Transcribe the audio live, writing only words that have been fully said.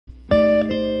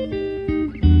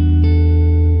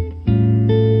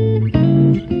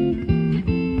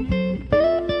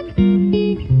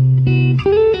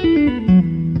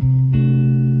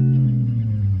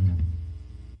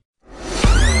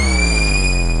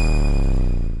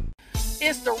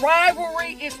the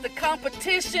rivalry, it's the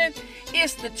competition,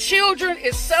 it's the children,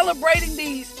 it's celebrating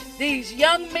these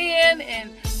young men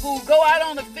and who go out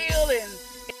on the field and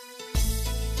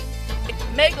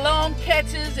make long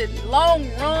catches and long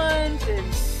runs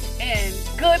and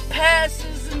good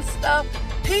passes and stuff.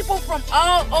 People from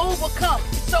all over come.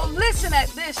 So listen at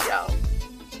this, y'all.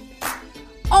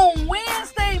 On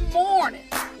Wednesday morning,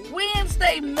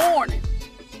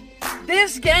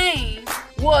 this game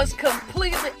was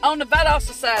completely on the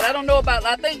Valdosta side. I don't know about,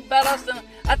 I think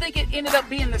it ended up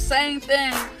being the same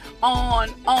thing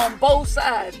on both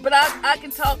sides. But I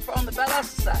can talk on the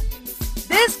Valdosta side.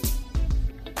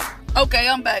 Okay,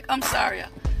 I'm back. I'm sorry, y'all.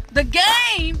 The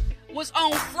game was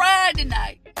on Friday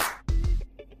night.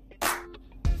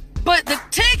 But the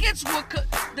tickets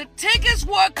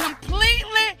were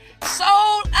completely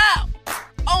sold out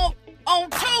on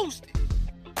Tuesday.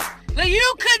 Now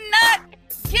you could not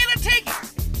get a ticket.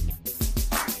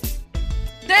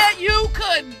 That you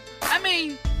couldn't. I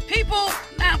mean, people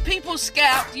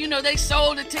scout. They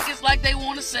sold the tickets like they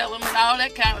want to sell them and all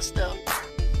that kind of stuff.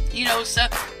 So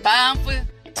buy them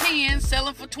for 10, sell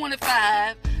them for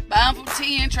 25. Buy them for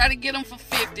 10, try to get them for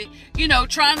 50.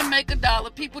 Trying to make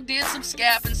 $1. People did some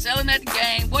scalping, selling at the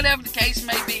game, whatever the case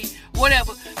may be,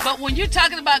 whatever. But when you're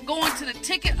talking about going to the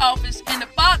ticket office and the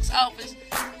box office,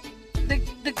 the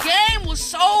game was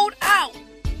sold out.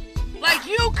 Like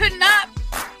you could not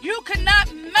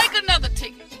make another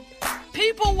ticket.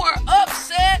 People were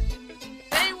upset.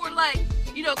 They were like,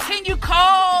 can you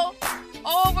call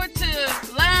over to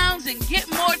Lounge and get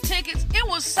more tickets? It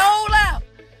was sold out.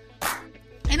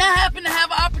 And I happened to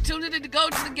have an opportunity to go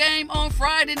to the game on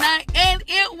Friday night, and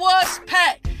it was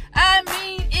packed. I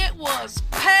mean, it was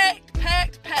packed.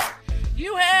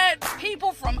 You had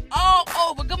people from all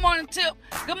over. Good morning, Tip.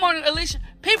 Good morning, Alicia.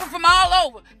 People from all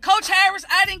over. Coach Harris,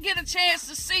 I didn't get a chance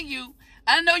to see you.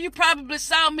 I know you probably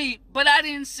saw me, but I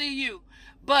didn't see you.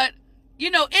 But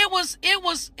it was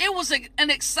an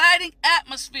exciting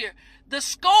atmosphere. The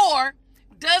score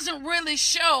doesn't really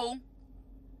show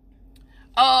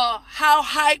how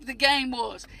hyped the game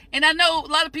was. And I know a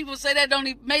lot of people say that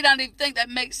may not even think that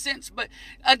makes sense. But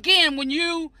again, when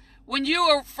you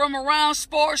are from around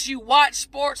sports, you watch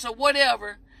sports or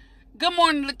whatever. Good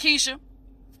morning, Lakeisha.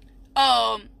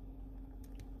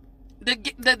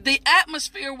 The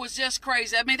atmosphere was just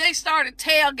crazy. I mean, they started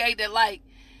tailgating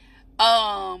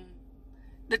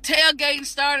the tailgating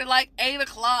started like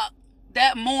 8:00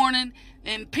 that morning,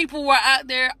 and people were out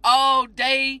there all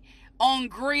day on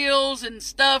grills and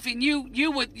stuff, and you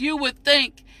would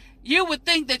think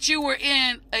that you were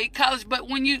in a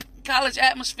college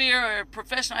atmosphere or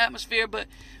professional atmosphere, but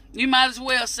you might as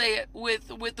well say it with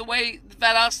the way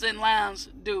Valdosta and Lowndes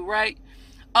do, right?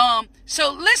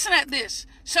 So listen at this.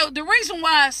 So the reason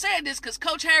why I said this, because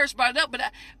Coach Harris brought it up,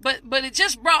 but it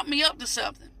just brought me up to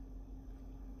something.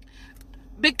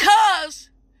 Because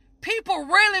people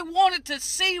really wanted to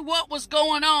see what was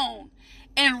going on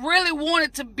and really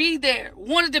wanted to be there,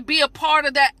 wanted to be a part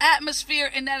of that atmosphere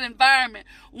and that environment,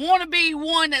 want to be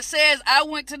one that says, I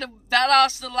went to the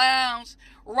Valdosta Lowndes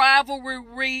Rivalry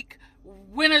Week,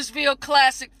 Wintersville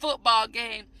Classic football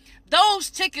game. Those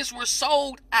tickets were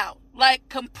sold out, like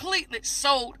completely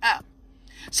sold out.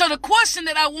 So the question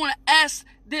that I want to ask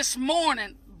this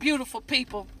morning, beautiful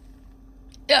people,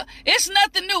 yeah, it's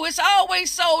nothing new. It's always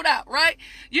sold out, right?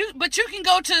 But you can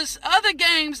go to other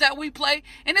games that we play,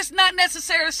 and it's not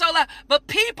necessarily sold out. But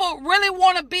people really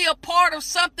want to be a part of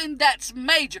something that's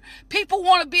major. People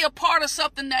want to be a part of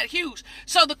something that's huge.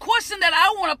 So the question that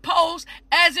I want to pose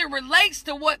as it relates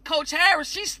to what Coach Harris,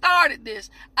 she started this.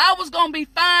 I was going to be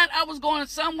fine. I was going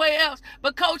somewhere else.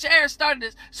 But Coach Harris started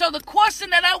this. So the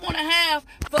question that I want to have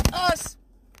for us,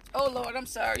 oh, Lord, I'm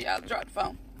sorry, y'all dropped the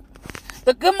phone.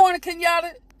 But good morning,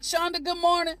 Kenyatta. Shonda, good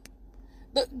morning.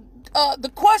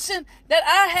 The question that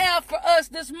I have for us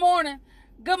this morning,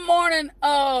 good morning,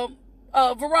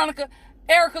 Veronica,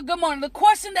 Erica, good morning. The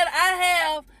question that I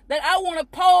have that I want to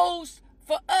pose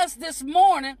for us this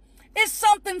morning is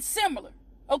something similar,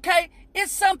 okay?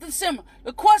 It's something similar.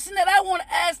 The question that I want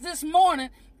to ask this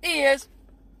morning is,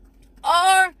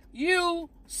 are you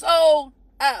sold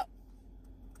out?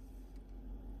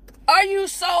 Are you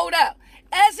sold out?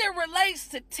 As it relates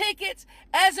to tickets,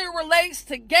 as it relates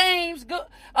to games, good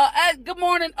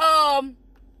morning. I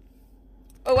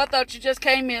thought you just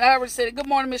came in. I already said it. Good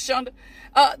morning, Miss Shonda.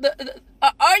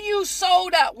 Are you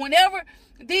sold out? Whenever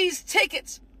these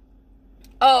tickets,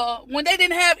 when they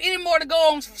didn't have any more to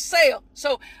go on for sale.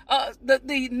 So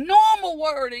the normal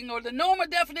wording or the normal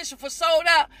definition for sold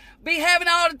out be having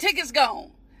all the tickets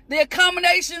gone. The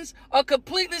accommodations are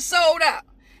completely sold out.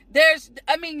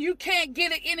 You can't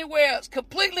get it anywhere else.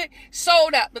 Completely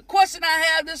sold out. The question I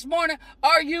have this morning,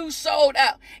 are you sold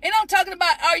out? And I'm talking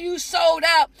about, are you sold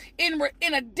out in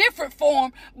a different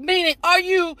form, meaning are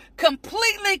you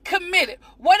completely committed?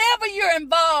 Whatever you're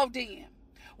involved in,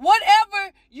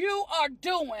 whatever you are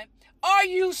doing, are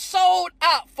you sold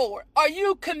out for it? Are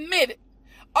you committed?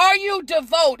 Are you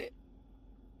devoted?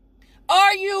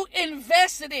 Are you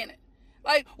invested in it?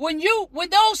 Like when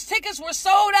those tickets were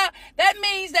sold out, that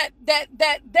means that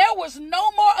there was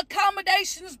no more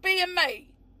accommodations being made.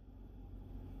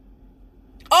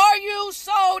 Are you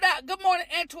sold out? Good morning,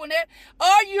 Antoinette.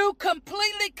 Are you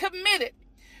completely committed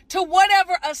to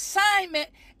whatever assignment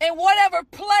and whatever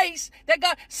place that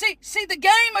God... See, the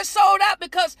game is sold out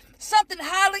because something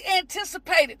highly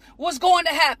anticipated was going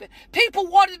to happen. People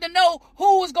wanted to know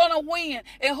who was going to win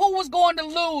and who was going to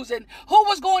lose and who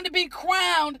was going to be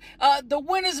crowned the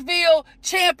Wintersville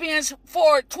champions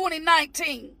for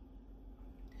 2019.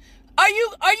 Are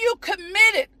you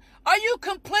committed? Are you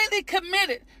completely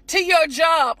committed to your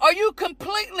job? Are you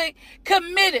completely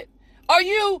committed? Are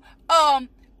you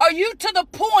to the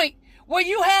point where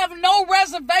you have no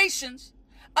reservations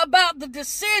about the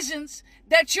decisions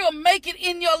that you're making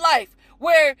in your life,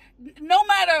 where no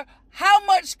matter how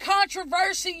much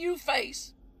controversy you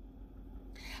face,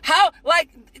 like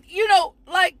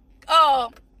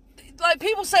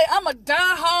people say, I'm a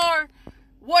diehard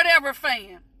whatever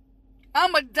fan.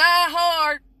 I'm a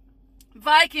diehard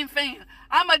Viking fan.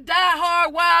 I'm a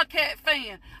diehard Wildcat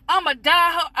fan. I'm a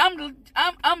diehard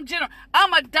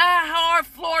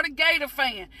Florida Gator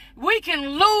fan. We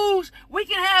can lose. We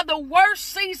can have the worst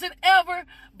season ever,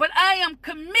 but I am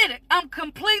committed. I'm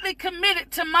completely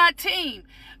committed to my team.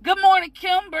 Good morning,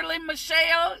 Kimberly,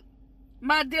 Michelle,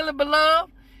 my dearly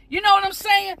beloved. You know what I'm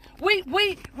saying? We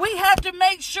have to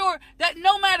make sure that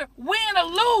no matter win or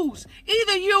lose,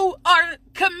 either you are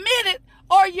committed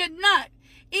or you're not.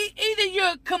 Either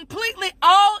you're completely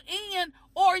all in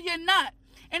or you're not.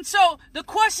 And so the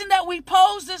question that we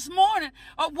pose this morning,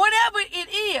 or whatever it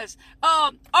is,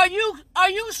 are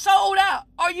you sold out?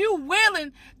 Are you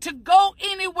willing to go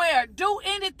anywhere, do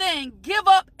anything, give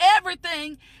up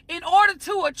everything in order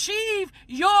to achieve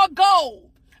your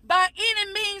goal by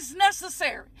any means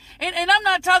necessary? And I'm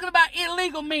not talking about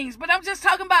illegal means, but I'm just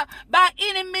talking about by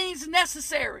any means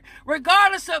necessary.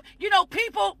 Regardless of,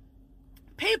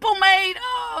 People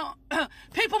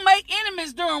make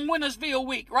enemies during Wintersville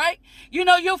week, right?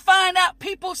 You'll find out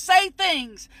people say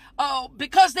things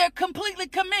because they're completely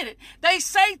committed. They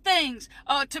say things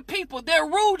to people. They're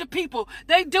rude to people.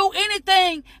 They do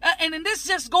anything, and this is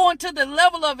just going to the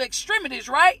level of extremities,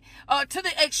 right? To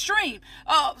the extreme.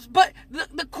 But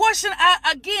the question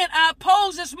I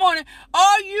pose this morning: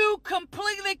 are you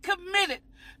completely committed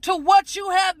to what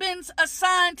you have been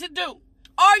assigned to do?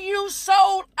 Are you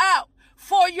sold out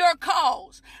for your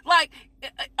cause? Like,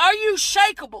 are you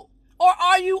shakeable or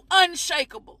are you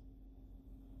unshakable?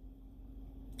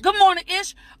 Good morning,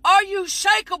 Ish. Are you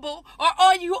shakeable or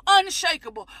are you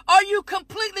unshakable? Are you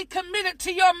completely committed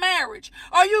to your marriage?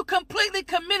 Are you completely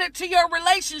committed to your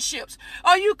relationships?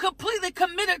 Are you completely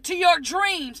committed to your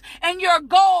dreams and your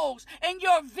goals and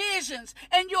your visions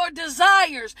and your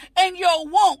desires and your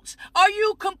wants? Are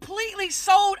you completely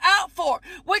sold out for?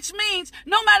 Which means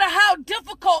no matter how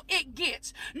difficult it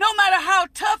gets, no matter how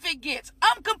tough it gets,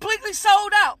 I'm completely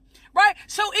sold out, right?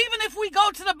 So even if we go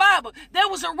to the Bible, there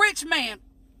was a rich man.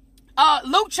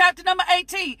 Luke chapter number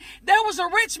 18, there was a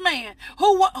rich man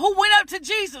who went up to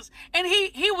Jesus, and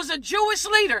he was a Jewish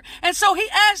leader. And so he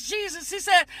asked Jesus, he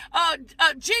said,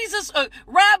 Jesus,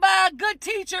 Rabbi, good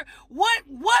teacher, what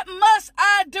must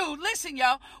I do? Listen,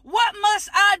 y'all, what must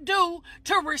I do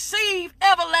to receive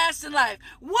everlasting life?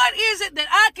 What is it that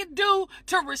I can do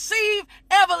to receive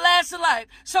everlasting life?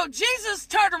 So Jesus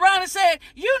turned around and said,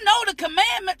 you know the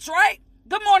commandments, right?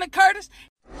 Good morning, Curtis.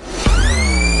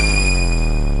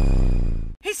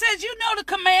 He says, you know the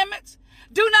commandments.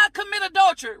 Do not commit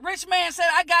adultery. Rich man said,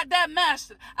 I got that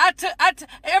mastered.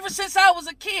 Ever since I was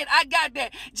a kid, I got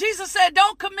that. Jesus said,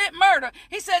 don't commit murder.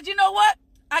 He said, you know what?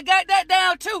 I got that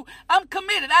down too. I'm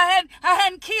committed. I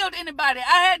hadn't killed anybody.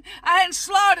 I hadn't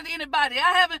slaughtered anybody.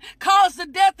 I haven't caused the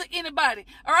death of anybody.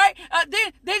 All right.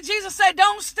 Then Jesus said,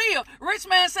 don't steal. Rich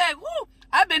man said, whoo,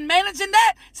 I've been managing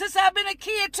that since I've been a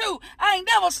kid too. I ain't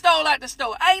never stole out the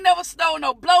store. I ain't never stole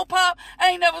no blow pop. I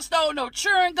ain't never stole no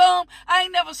chewing gum. I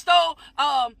ain't never stole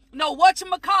no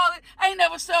whatchamacallit. I ain't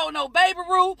never stole no Baby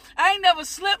Ruth. I ain't never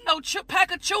slipped no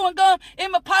pack of chewing gum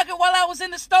in my pocket while I was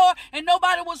in the store and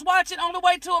nobody was watching on the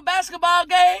way to a basketball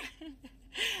game.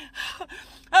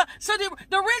 So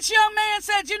the rich young man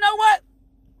said, you know what?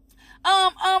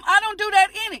 I don't do that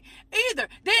either.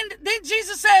 Then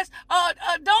Jesus says,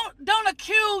 don't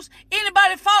accuse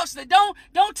anybody falsely.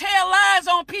 Don't tell lies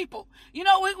on people. You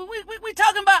know, we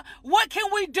talking about what can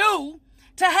we do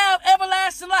to have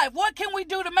everlasting life? What can we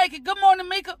do to make it? Good morning,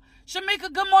 Mika.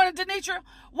 Shamika, good morning, Denitra.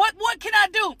 What can I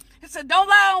do? He said, don't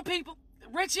lie on people.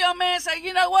 Rich young man said,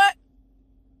 you know what?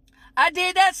 I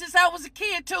did that since I was a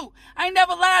kid too. I ain't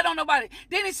never lied on nobody.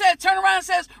 Then he said, turn around and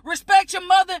says, respect your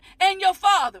mother and your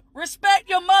father. Respect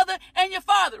your mother and your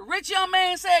father. Rich young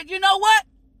man said, you know what?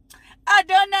 I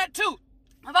done that too.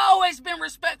 I've always been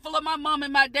respectful of my mom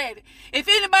and my daddy. If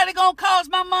anybody gonna cause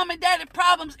my mom and daddy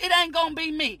problems, it ain't gonna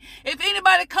be me. If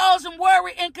anybody causing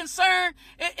worry and concern,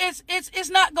 it's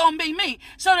not gonna be me.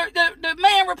 So the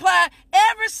man replied,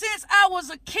 ever since I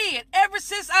was a kid, ever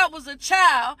since I was a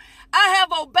child, I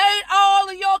have obeyed all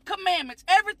of your commandments.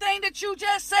 Everything that you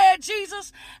just said,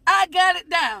 Jesus, I got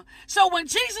it down. So when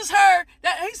Jesus heard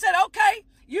that, he said, okay,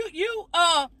 you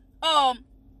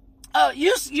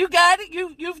got it.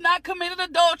 You've not committed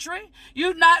adultery.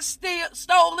 You've not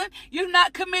stolen. You've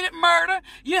not committed murder.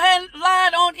 You hadn't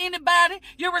lied on anybody.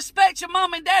 You respect your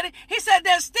mom and daddy. He said,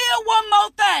 there's still one more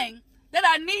thing that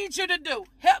I need you to do.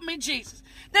 Help me, Jesus.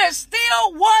 There's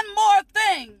still one more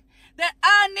thing that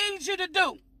I need you to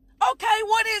do. Okay,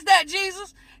 what is that,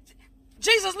 Jesus?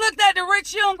 Jesus looked at the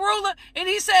rich young ruler and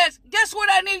he says, guess what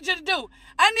I need you to do?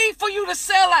 I need for you to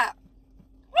sell out.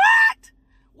 What?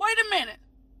 Wait a minute.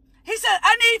 He said,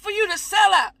 I need for you to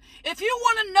sell out. If you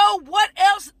want to know what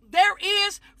else there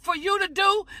is for you to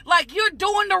do, like you're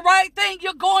doing the right thing,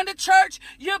 you're going to church,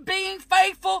 you're being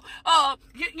faithful,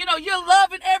 you're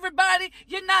loving everybody,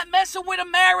 you're not messing with a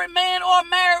married man or a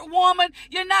married woman,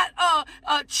 you're not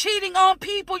cheating on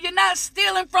people, you're not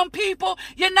stealing from people,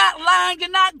 you're not lying, you're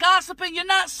not gossiping, you're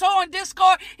not sowing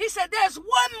discord. He said, there's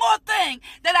one more thing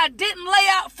that I didn't lay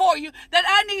out for you that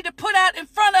I need to put out in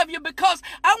front of you because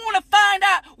I want to find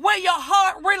out where your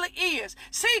heart really is.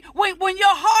 See, when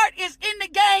your heart is in the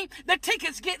game, the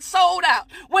tickets get sold out.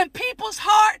 When people's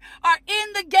heart are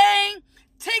in the game,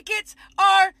 tickets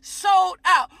are sold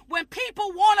out. When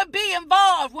people want to be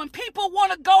involved, when people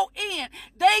want to go in,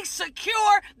 they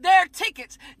secure their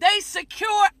tickets. They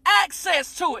secure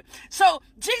access to it. So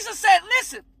Jesus said,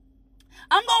 listen,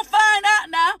 I'm going to find out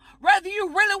now whether you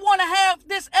really want to have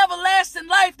this everlasting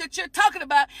life that you're talking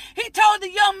about. He told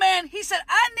the young man, he said,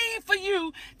 I need for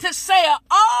you to sell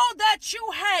all that you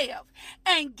have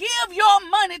and give your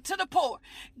money to the poor.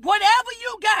 Whatever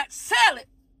you got, sell it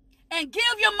and give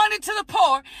your money to the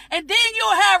poor, and then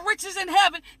you'll have riches in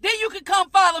heaven. Then you can come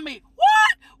follow me.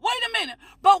 What? Wait a minute.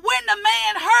 But when the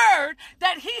man heard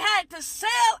that he had to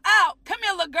sell out, come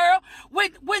here, little girl,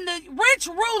 when the rich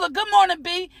ruler, good morning,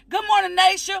 B, good morning,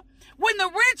 Nasha, when the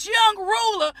rich young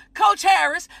ruler, Coach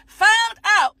Harris, found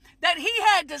out that he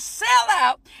had to sell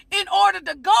out in order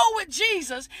to go with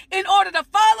Jesus, in order to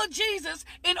follow Jesus,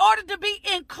 in order to be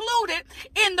included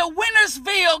in the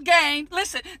Wintersville game.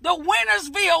 Listen, the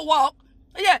Wintersville walk.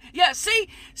 Yeah, see,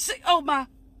 oh my.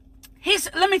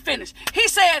 Let me finish. He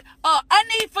said, I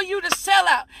need for you to sell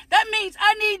out. That means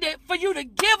I need for you to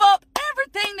give up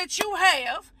everything that you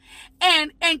have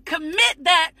and commit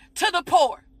that to the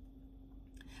poor.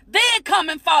 Then come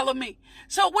and follow me.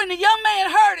 So when the young man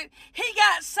heard it, he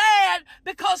got sad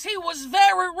because he was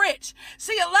very rich.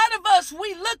 See, a lot of us,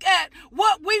 we look at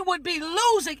what we would be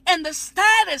losing and the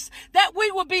status that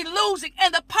we would be losing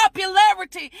and the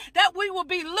popularity that we would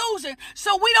be losing.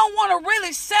 So we don't want to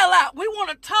really sell out. We want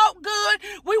to talk good.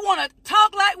 We want to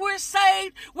talk like we're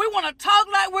saved. We want to talk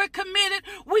like we're committed.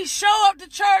 We show up to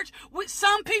church.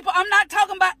 Some people, I'm not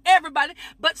talking about everybody,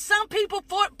 but some people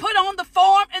put on the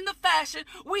form and the fashion.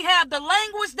 We have the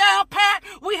language down pat.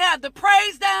 We have the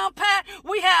praise down pat.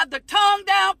 We have the tongue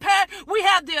down pat. We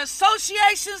have the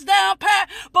associations down pat.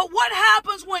 But what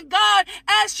happens when God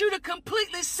asks you to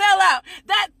completely sell out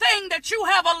that thing that you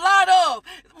have a lot of?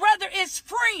 Whether it's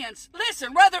friends,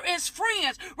 listen, whether it's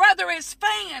friends, whether it's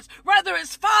fans, whether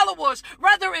it's followers,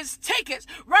 whether it's tickets,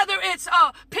 whether it's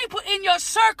people in your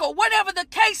circle, whatever the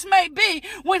case may be,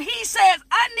 when he says,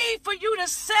 I need for you to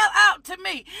sell out to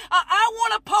me, I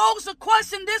want to pose a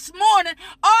question this morning.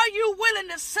 Are you willing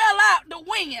to sell out to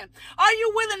win? Are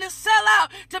you willing to sell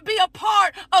out to be a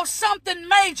part of something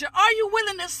major? Are you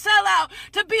willing to sell out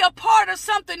to be a part of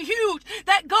something huge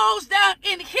that goes down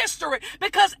in history?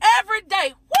 Because every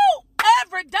day,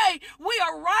 every day we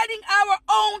are writing our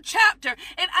own chapter.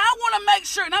 And I want to make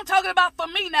sure, and I'm talking about for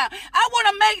me now, I want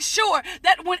to make sure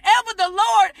that whenever the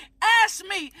Lord asks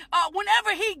me,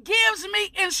 whenever he gives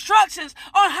me instructions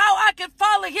on how I can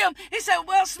follow him, he said,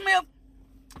 well, Smith,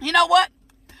 you know what?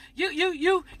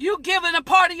 You giving a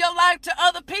part of your life to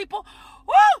other people.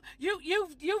 Woo!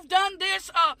 You've done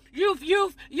this. You've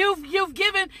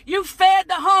fed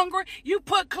the hungry. You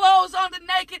put clothes on the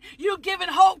naked. You've given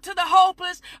hope to the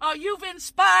hopeless. You've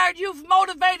inspired. You've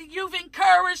motivated. You've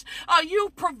encouraged.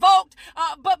 You've provoked.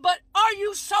 But are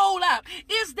you sold out?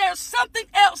 Is there something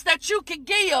else that you can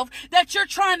give that you're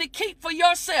trying to keep for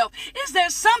yourself? Is there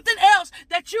something else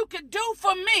that you can do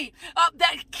for me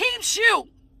that keeps you,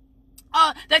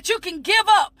 that you can give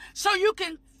up so you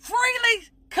can freely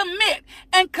commit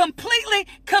and completely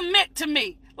commit to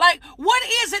me? Like, what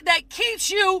is it that keeps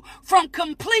you from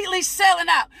completely selling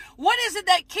out? What is it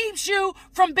that keeps you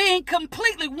from being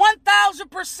completely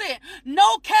 1,000%,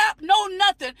 no cap, no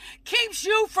nothing, keeps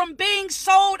you from being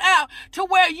sold out to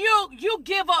where you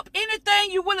give up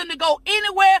anything, you're willing to go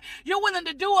anywhere, you're willing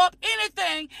to do up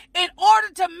anything in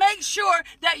order to make sure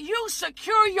that you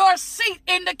secure your seat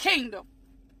in the kingdom?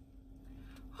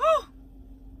 Whew.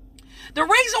 The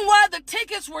reason why the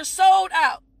tickets were sold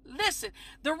out, listen,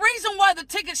 the reason why the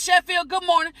tickets, Sheffield, good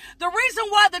morning. The reason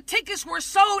why the tickets were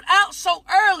sold out so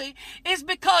early is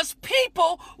because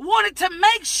people wanted to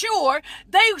make sure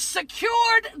they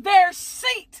secured their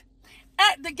seat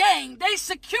at the game. They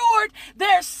secured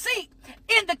their seat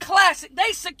in the classic.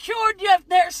 They secured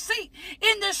their seat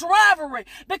in this rivalry,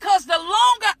 because the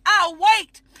longer I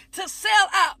wait to sell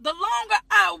out, the longer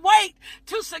I wait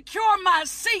to secure my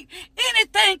seat,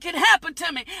 anything can happen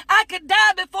to me. I could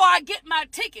die before I get my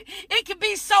ticket. It could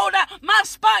be sold out. My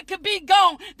spot could be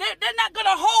gone. They're not going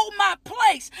to hold my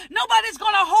place. Nobody's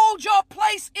going to hold your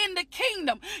place in the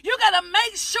kingdom. You got to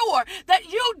make sure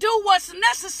that you do what's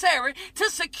necessary to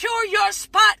secure your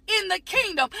spot in the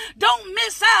kingdom. Don't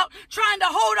miss out trying to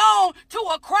hold on to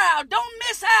a crowd. Don't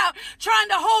miss out trying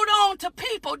to hold on to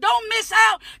people. Don't miss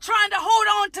out trying to hold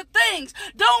on to things.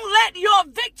 Don't let your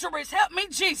victories, help me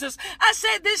Jesus, I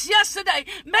said this yesterday,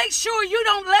 make sure you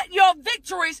don't let your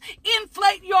victories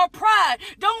inflate your pride.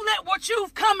 Don't let what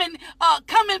you've come in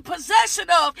possession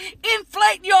of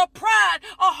inflate your pride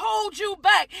or hold you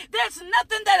back. There's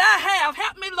nothing that I have,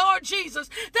 help me Lord Jesus,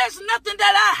 there's nothing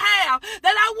that I have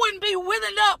that I wouldn't be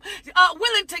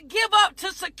willing to give up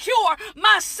to secure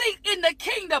my seat in the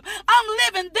kingdom. I'm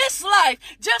living this life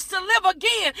just to live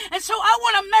again, and so I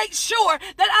want to make sure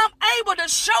that I'm able to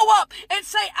show up and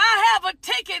say, I have a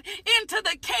ticket into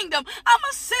the kingdom. I'm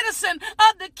a citizen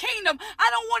of the kingdom. I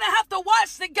don't want to have to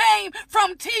watch the game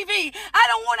from TV. I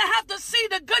don't want to have to see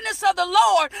the goodness of the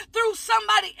Lord through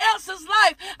somebody else's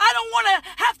life. I don't want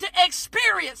to have to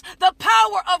experience the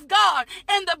power of God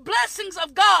and the blessings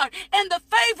of God and the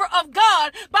favor of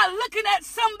God by looking at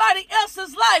somebody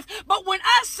else's life. But when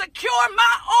I secure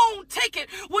my own ticket,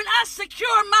 when I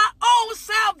secure my own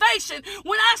salvation,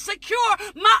 when I secure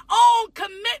my own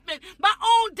commitment, my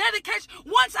own dedication,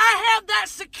 once I have that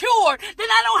secured, then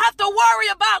I don't have to worry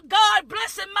about God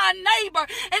blessing my neighbor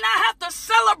and I have to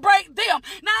celebrate them.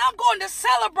 Now I'm going to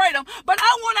celebrate them, but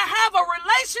I want to have a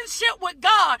relationship with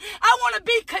God. I want to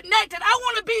be connected. I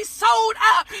want to be sold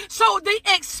out so the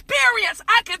experience,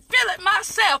 I can feel it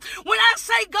myself. When I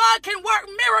say God can work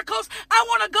miracles, I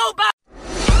want to go by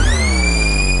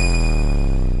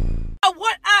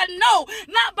what I know,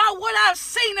 not by what I've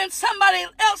seen in somebody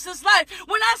else's life.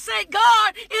 When I say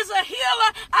God is a healer,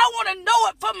 I want to know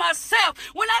it for myself.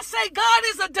 When I say God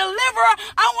is a deliverer,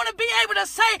 I want to be able to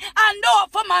say I know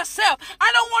it for myself. I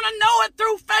don't want to know it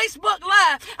through Facebook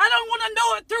Live. I don't want to know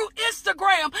it through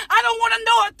Instagram. I don't want to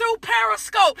know it through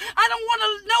Periscope. I don't want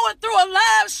to know it through a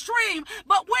live stream.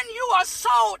 But when you are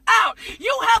sold out,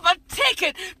 you have a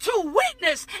ticket to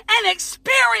witness and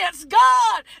experience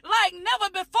God like never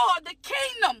before. The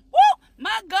kingdom. Woo!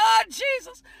 My God,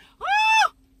 Jesus.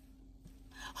 Woo!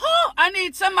 Oh, I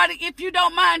need somebody, if you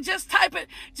don't mind, just type it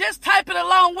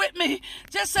along with me.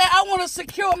 Just say, I want to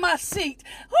secure my seat.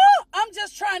 Oh, I'm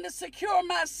just trying to secure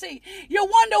my seat. You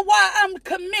wonder why I'm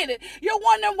committed. You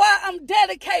wonder why I'm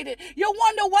dedicated. You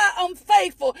wonder why I'm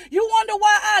faithful. You wonder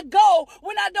why I go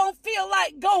when I don't feel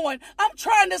like going. I'm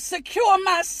trying to secure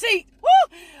my seat.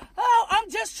 Woo! Oh, I'm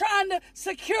just trying to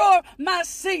secure my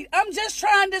seat. I'm just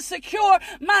trying to secure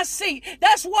my seat.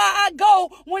 That's why I go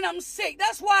when I'm sick.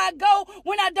 That's why I go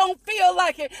when I don't feel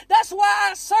like it. That's why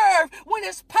I serve when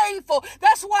it's painful.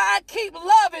 That's why I keep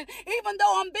loving even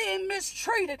though I'm being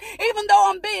mistreated, even though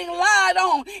I'm being lied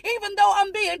on, even though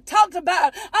I'm being talked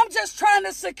about. I'm just trying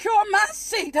to secure my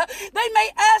seat. They may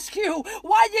ask you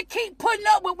why you keep putting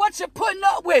up with what you're putting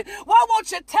up with. Why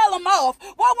won't you tell them off?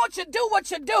 Why won't you do what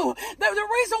you do? The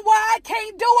reason why I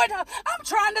can't do it, I'm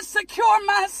trying to secure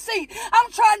my seat.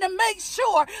 I'm trying to make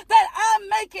sure that I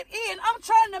make it in. I'm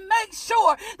trying to make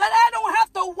sure that I don't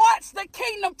have to to watch the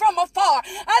kingdom from afar.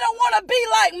 I don't want to be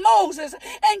like Moses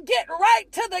and get right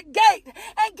to the gate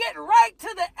and get right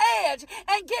to the edge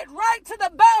and get right to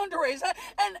the boundaries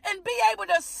and be able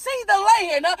to see the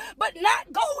land but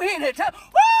not go in it.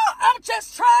 I'm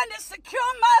just trying to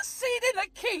secure my seat in the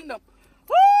kingdom.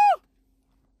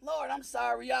 Lord, I'm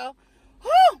sorry, y'all.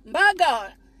 My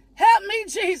God. Help me,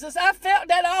 Jesus. I felt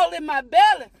that all in my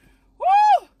belly.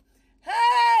 Woo!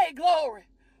 Hey, glory.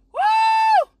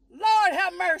 Woo! Lord,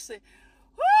 have mercy.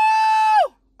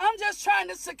 Woo! I'm just trying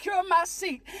to secure my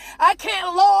seat. I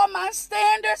can't lower my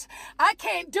standards. I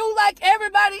can't do like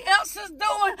everybody else is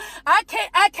doing. I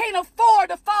can't afford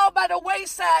to fall by the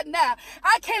wayside now.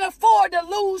 I can't afford to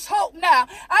lose hope now.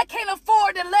 I can't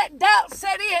afford to let doubt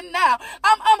set in now.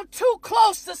 I'm too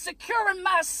close to securing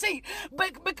my seat.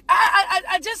 But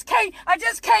I just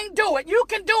can't do it. You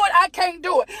can do it, I can't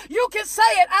do it. You can say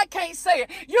it, I can't say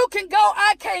it. You can go,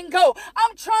 I can't go.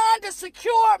 I'm trying to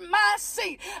secure my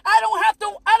seat. I don't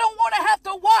want to have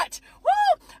to watch.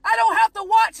 I don't have to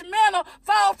watch manna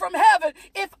fall from heaven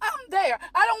if I'm there.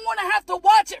 I don't want to have to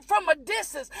watch it from a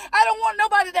distance. I don't want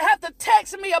nobody to have to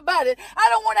text me about it. I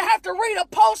don't want to have to read a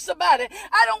post about it.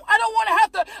 I don't want to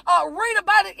have to read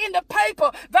about it in the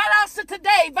paper. Valdosta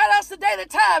Today, Valdosta Daily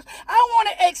Times. I want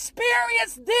to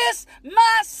experience this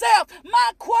myself.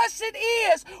 My question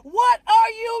is, what are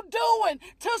you doing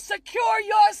to secure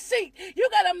your seat? You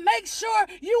got to make sure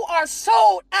you are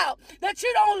sold out, that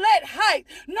you don't let height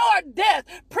nor depth,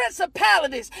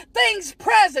 principalities, things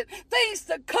present, things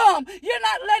to come. You're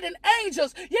not letting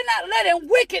angels, you're not letting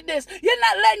wickedness, you're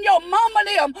not letting your mama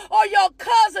them or your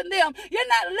cousin them, you're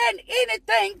not letting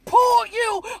anything pull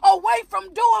you away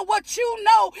from doing what you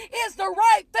know is the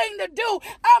right thing to do.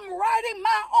 I'm writing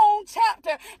my own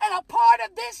chapter, and a part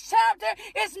of this chapter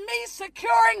is me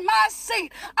securing my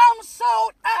seat. I'm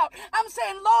sold out. I'm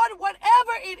saying, Lord,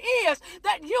 whatever it is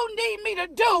that you need me to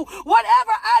do,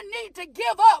 whatever I need to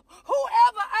give up,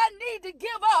 whoever I need to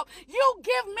give up, you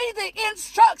give me the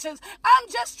instructions. I'm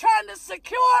just trying to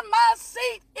secure my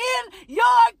seat in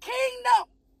your kingdom.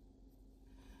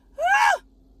 Woo!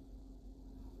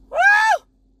 Woo!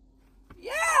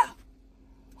 Yeah.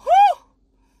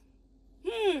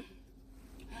 Woo!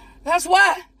 That's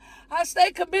why I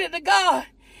stay committed to God.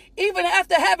 Even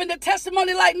after having the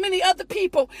testimony like many other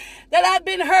people that I've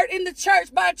been hurt in the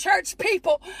church by church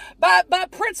people, by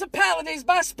principalities,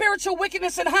 by spiritual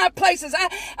wickedness in high places.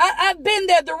 I've been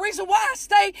there. The reason why I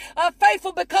stay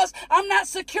faithful, because I'm not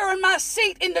securing my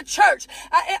seat in the church.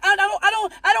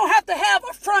 I don't have to have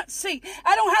a front seat.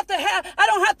 I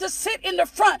don't have to sit in the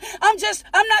front. I'm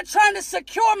not trying to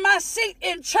secure my seat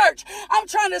in church. I'm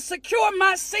trying to secure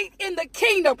my seat in the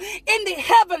kingdom, in the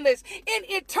heavenlies, in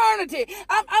eternity.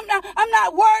 I'm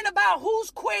not worrying about who's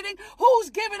quitting, who's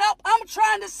giving up. I'm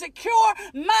trying to secure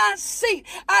my seat.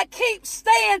 I keep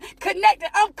staying connected.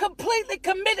 I'm completely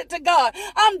committed to God.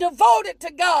 I'm devoted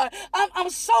to God. I'm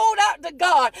sold out to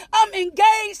God. I'm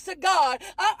engaged to God.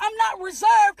 I'm not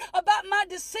reserved about my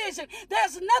decision.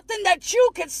 There's nothing that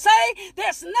you can say.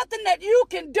 There's nothing that you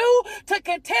can do to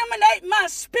contaminate my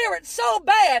spirit so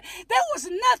bad. There was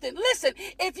nothing. Listen,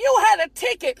 if you had a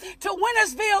ticket to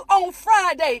Wintersville on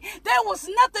Friday, there was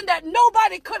nothing that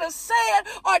nobody could have said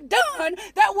or done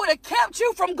that would have kept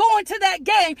you from going to that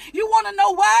game. You want to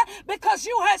know why? Because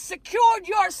you had secured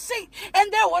your seat,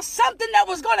 and there was something that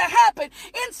was going to happen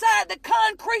inside the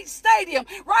concrete stadium,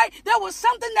 right? There was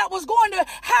something that was going to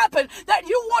happen that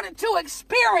you wanted to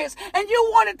experience and you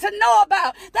wanted to know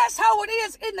about. That's how it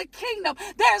is in the kingdom.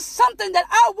 There's something that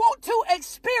I want to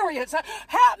experience.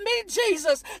 Help me,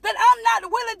 Jesus, that I'm not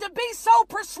willing to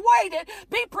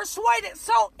be persuaded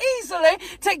so easily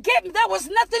to get.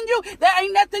 There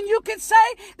ain't nothing you can say.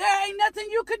 There ain't nothing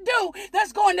you could do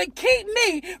that's going to keep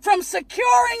me from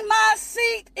securing my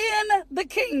seat in the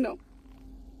kingdom.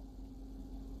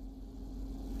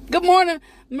 Good morning,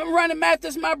 Ronnie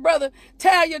Mathis, my brother.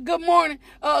 Talia, good morning.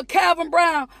 Calvin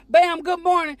Brown, Bam, good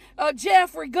morning.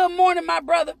 Jeffrey, good morning, my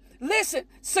brother. Listen,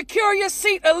 secure your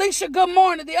seat. Alicia, good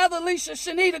morning. The other Alicia,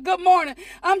 Shanita, good morning.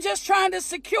 I'm just trying to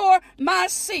secure my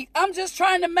seat. I'm just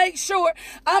trying to make sure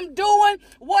I'm doing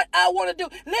what I want to do.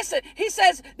 Listen, he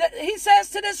says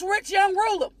to this rich young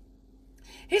ruler,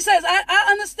 he says, I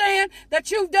understand that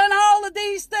you've done all of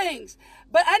these things,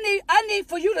 but I need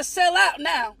for you to sell out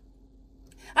now.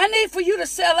 I need for you to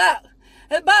sell out.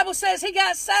 The Bible says he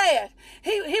got sad.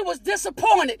 He was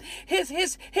disappointed.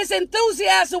 His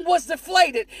enthusiasm was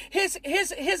deflated. His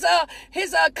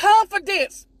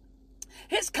confidence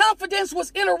His confidence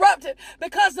was interrupted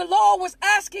because the Lord was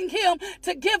asking him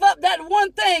to give up that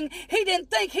one thing he didn't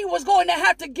think he was going to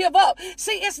have to give up.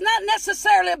 See, it's not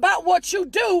necessarily about what you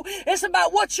do. It's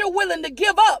about what you're willing to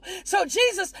give up. So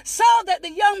Jesus saw that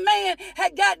the young man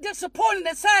had got disappointed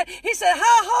inside. He said, how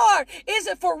hard is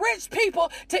it for rich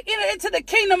people to enter into the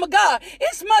kingdom of God?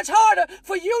 It's much harder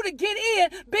for you to get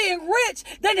in being rich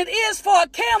than it is for a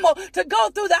camel to go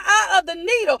through the eye of the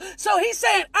needle. So he's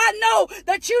saying, I know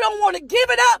that you don't want to give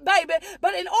it up, baby,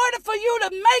 but in order for you to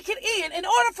make it in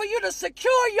order for you to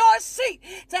secure your seat,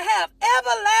 to have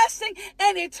everlasting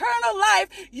and eternal life,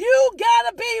 you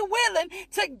gotta be willing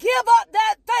to give up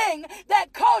that thing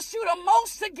that costs you the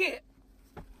most to get.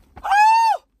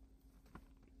 Oh!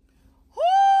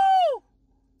 Woo!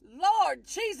 Lord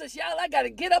Jesus, y'all, I gotta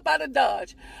get up out of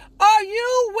Dodge. Are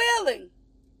you willing?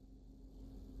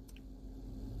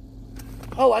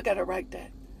 Oh, I gotta write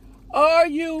that. Are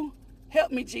you,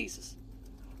 help me, Jesus.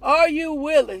 Are you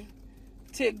willing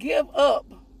to give up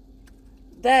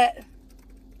that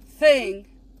thing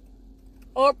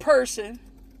or person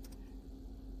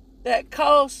that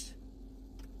costs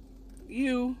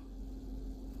you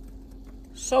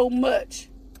so much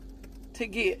to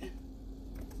get?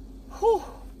 Whew.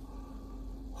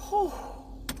 Whew.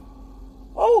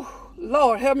 Oh,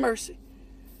 Lord, have mercy.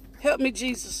 Help me,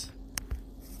 Jesus.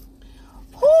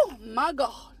 Oh, my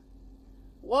God.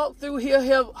 Walk through here,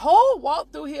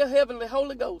 walk through here, heavenly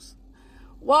Holy Ghost.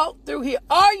 Walk through here.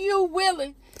 Are you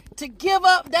willing to give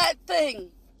up that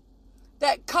thing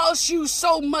that costs you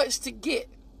so much to get?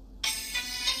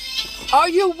 Are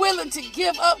you willing to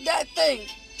give up that thing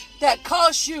that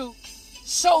costs you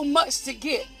so much to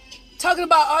get? Talking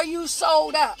about, are you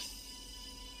sold out?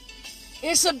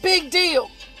 It's a big deal.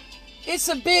 It's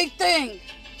a big thing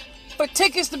for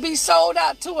tickets to be sold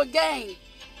out to a game,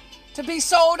 to be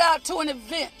sold out to an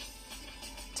event,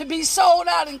 to be sold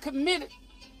out and committed.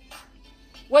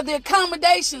 Where the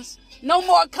accommodations, no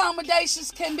more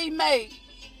accommodations can be made.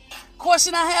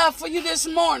 Question I have for you this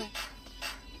morning.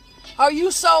 Are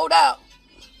you sold out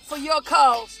for your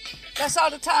cause? That's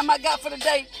all the time I got for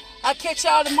today. I'll catch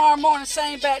y'all tomorrow morning,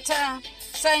 same bat time,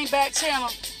 same bat channel.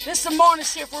 This is the morning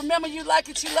shift. Remember, you like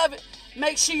it, you love it.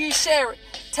 Make sure you share it.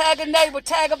 Tag a neighbor,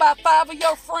 tag about 5 of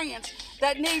your friends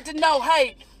that need to know,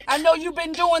 hey, I know you've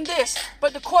been doing this,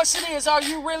 but the question is, are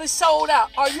you really sold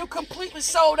out? Are you completely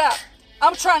sold out?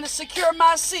 I'm trying to secure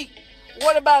my seat.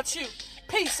 What about you?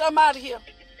 Peace. I'm out of here.